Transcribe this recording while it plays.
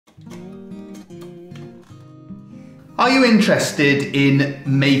Are you interested in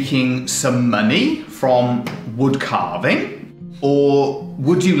making some money from wood carving? Or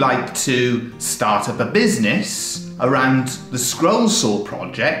would you like to start up a business around the scroll saw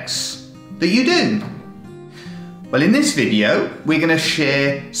projects that you do? Well, in this video, we're going to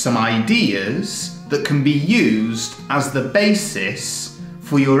share some ideas that can be used as the basis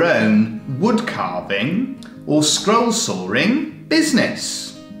for your own wood carving or scroll sawing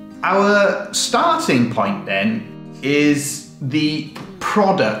business. Our starting point then is the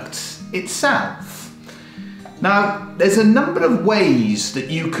product itself. Now, there's a number of ways that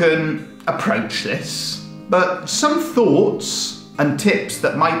you can approach this, but some thoughts and tips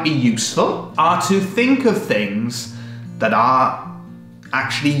that might be useful are to think of things that are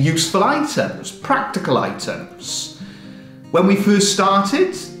actually useful items, practical items. When we first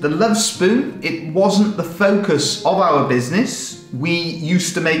started, the Love Spoon, it wasn't the focus of our business. We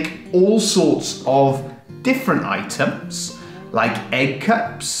used to make all sorts of different items like egg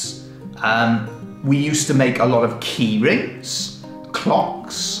cups. We used to make a lot of key rings,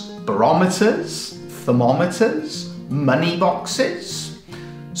 clocks, barometers, thermometers, money boxes.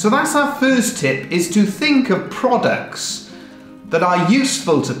 So that's our first tip, is to think of products that are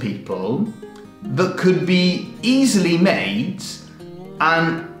useful to people, that could be easily made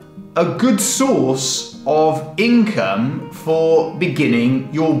and a good source of income for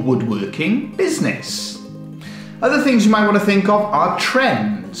beginning your woodworking business. Other things you might want to think of are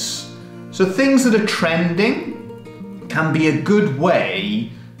trends. So things that are trending can be a good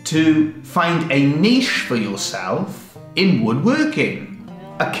way to find a niche for yourself in woodworking.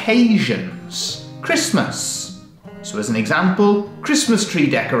 Occasions, Christmas. So as an example, Christmas tree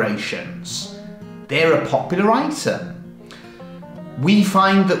decorations. They're a popular item. We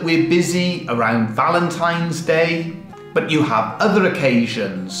find that we're busy around Valentine's Day, but you have other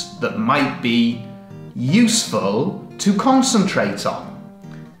occasions that might be useful to concentrate on.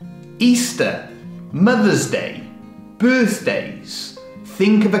 Easter, Mother's Day, birthdays.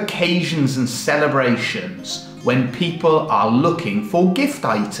 Think of occasions and celebrations when people are looking for gift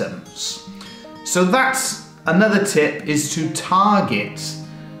items. So that's another tip, is to target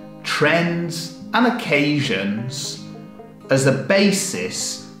trends and occasions as a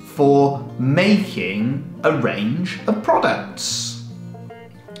basis for making a range of products.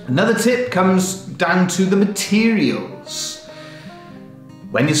 Another tip comes down to the materials.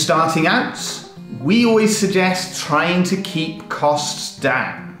 When you're starting out, we always suggest trying to keep costs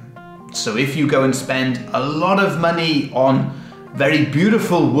down. So if you go and spend a lot of money on very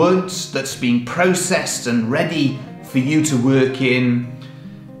beautiful woods that's been processed and ready for you to work in,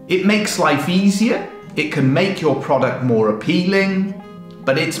 it makes life easier, it can make your product more appealing,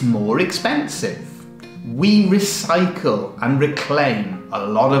 but it's more expensive. We recycle and reclaim a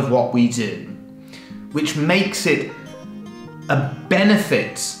lot of what we do, which makes it a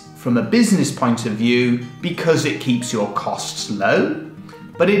benefit from a business point of view because it keeps your costs low,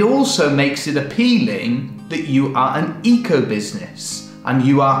 but it also makes it appealing that you are an eco-business and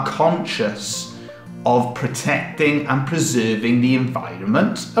you are conscious of protecting and preserving the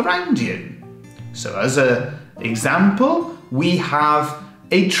environment around you. So as an example, we have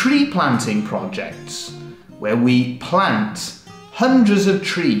a tree planting project where we plant hundreds of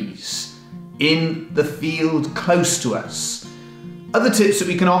trees in the field close to us. Other tips that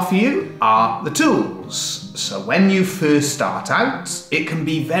we can offer you are the tools. So when you first start out, it can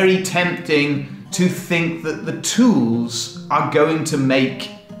be very tempting to think that the tools are going to make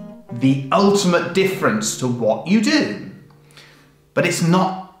the ultimate difference to what you do. But it's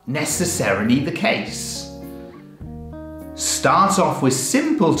not necessarily the case. Start off with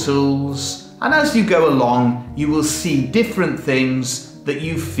simple tools, and as you go along, you will see different things that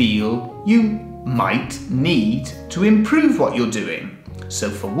you feel you might need to improve what you're doing. So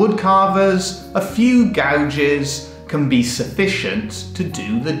for wood carvers, a few gouges can be sufficient to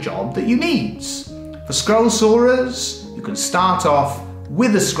do the job that you need. For scroll sawers, you can start off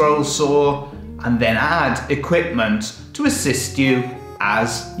with a scroll saw and then add equipment to assist you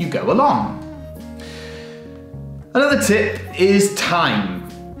as you go along. Another tip is time.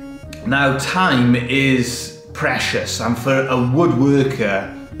 Now, time is precious, and for a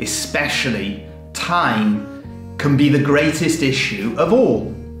woodworker especially, time can be the greatest issue of all.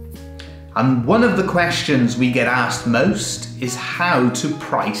 And one of the questions we get asked most is how to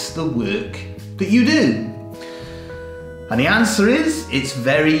price the work that you do. And the answer is, it's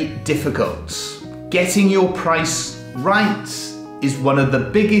very difficult. Getting your price right is one of the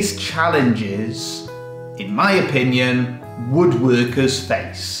biggest challenges, in my opinion, woodworkers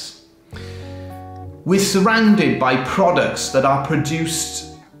face. We're surrounded by products that are produced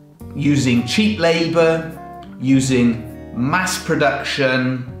using cheap labour, using mass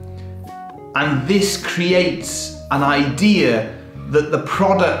production, and this creates an idea that the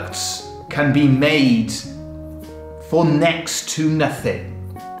products can be made for next to nothing.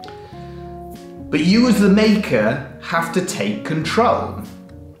 But you as the maker have to take control.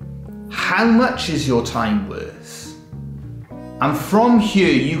 How much is your time worth? And from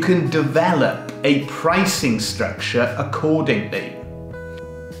here you can develop a pricing structure accordingly.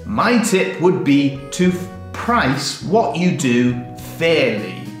 My tip would be to price what you do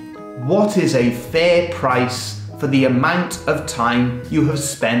fairly. What is a fair price for the amount of time you have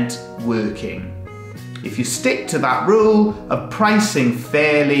spent working? If you stick to that rule of pricing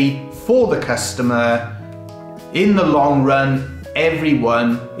fairly for the customer, in the long run,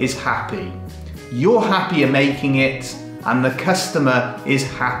 everyone is happy. You're happier making it, and the customer is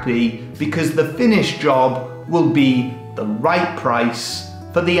happy because the finished job will be the right price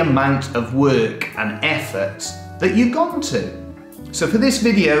for the amount of work and effort that you've gone to. So for this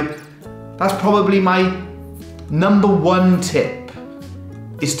video, that's probably my number one tip,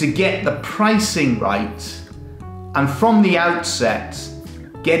 is to get the pricing right, and from the outset,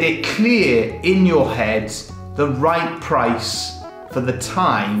 get it clear in your head the right price for the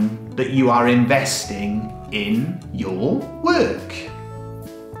time that you are investing in your work.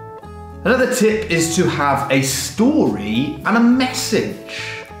 Another tip is to have a story and a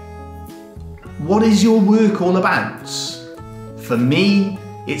message. What is your work all about? For me,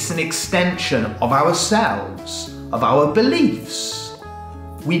 it's an extension of ourselves, of our beliefs.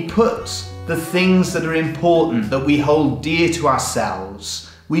 We put the things that are important, that we hold dear to ourselves,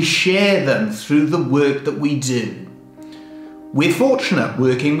 we share them through the work that we do. We're fortunate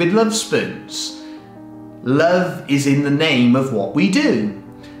working with Lovespoons. Love is in the name of what we do,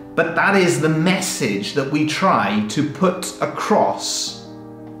 but that is the message that we try to put across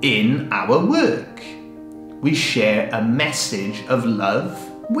in our work. We share a message of love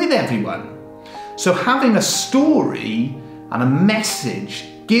with everyone. So having a story and a message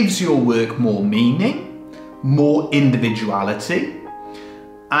gives your work more meaning, more individuality,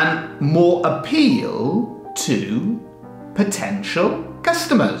 and more appeal to potential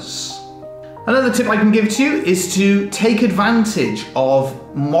customers. Another tip I can give to you is to take advantage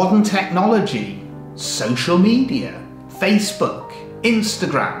of modern technology, social media, Facebook,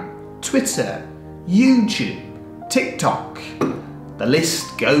 Instagram, Twitter, YouTube, TikTok. The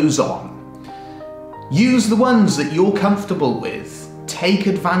list goes on. Use the ones that you're comfortable with. Take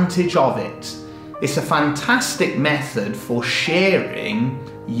advantage of it. It's a fantastic method for sharing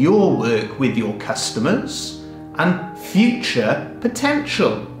your work with your customers and future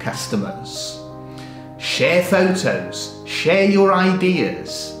potential customers. Share photos, share your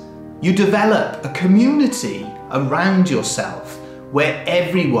ideas. You develop a community around yourself where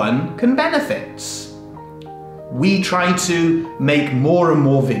everyone can benefit. We try to make more and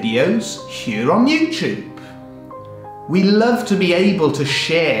more videos here on YouTube. We love to be able to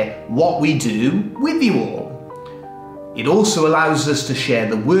share what we do with you all. It also allows us to share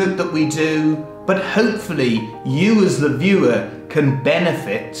the work that we do, but hopefully you as the viewer can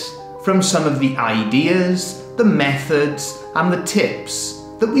benefit from some of the ideas, the methods and the tips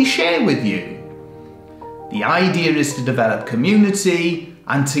that we share with you. The idea is to develop community,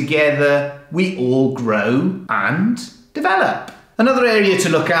 and together we all grow and develop. Another area to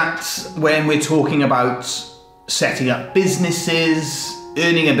look at when we're talking about setting up businesses,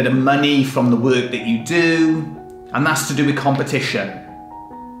 earning a bit of money from the work that you do, and that's to do with competition.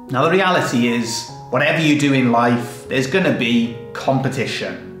 Now the reality is, whatever you do in life, there's going to be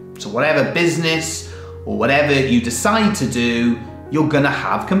competition. So whatever business or whatever you decide to do, you're going to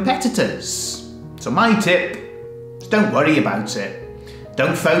have competitors. So my tip is don't worry about it.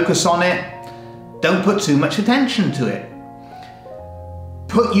 Don't focus on it. Don't put too much attention to it.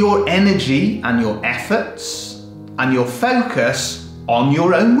 Put your energy and your efforts and your focus on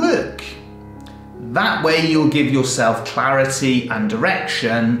your own work. That way you'll give yourself clarity and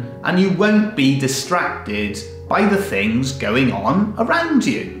direction, and you won't be distracted by the things going on around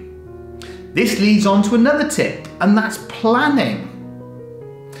you. This leads on to another tip, and that's planning.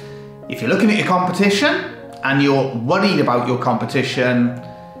 If you're looking at your competition and you're worried about your competition,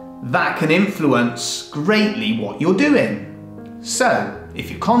 that can influence greatly what you're doing. So, if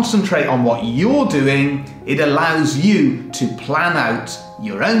you concentrate on what you're doing, it allows you to plan out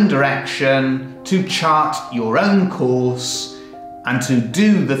your own direction, to chart your own course, and to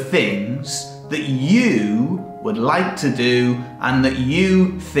do the things that you would like to do and that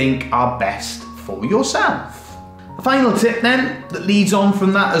you think are best for yourself. A final tip then that leads on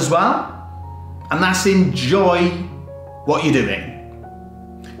from that as well, and that's enjoy what you're doing.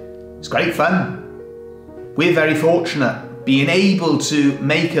 It's great fun. We're very fortunate. Being able to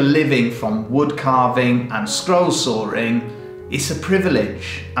make a living from wood carving and scroll sawing is a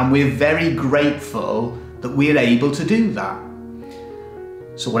privilege, and we're very grateful that we're able to do that.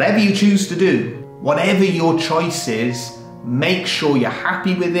 So whatever you choose to do, whatever your choice is, make sure you're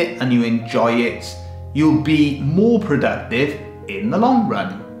happy with it and you enjoy it. You'll be more productive in the long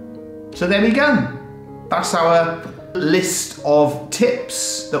run. So there we go. That's our list of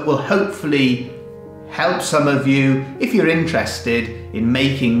tips that will hopefully help some of you if you're interested in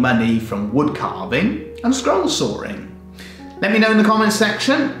making money from wood carving and scroll sawing. Let me know in the comments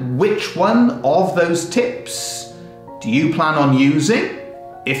section which one of those tips do you plan on using.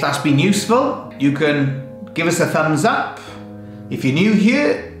 If that's been useful, you can give us a thumbs up. If you're new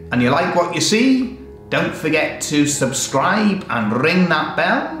here and you like what you see, don't forget to subscribe and ring that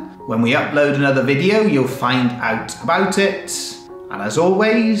bell. When we upload another video, you'll find out about it. And as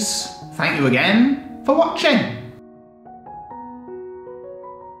always, thank you again for watching.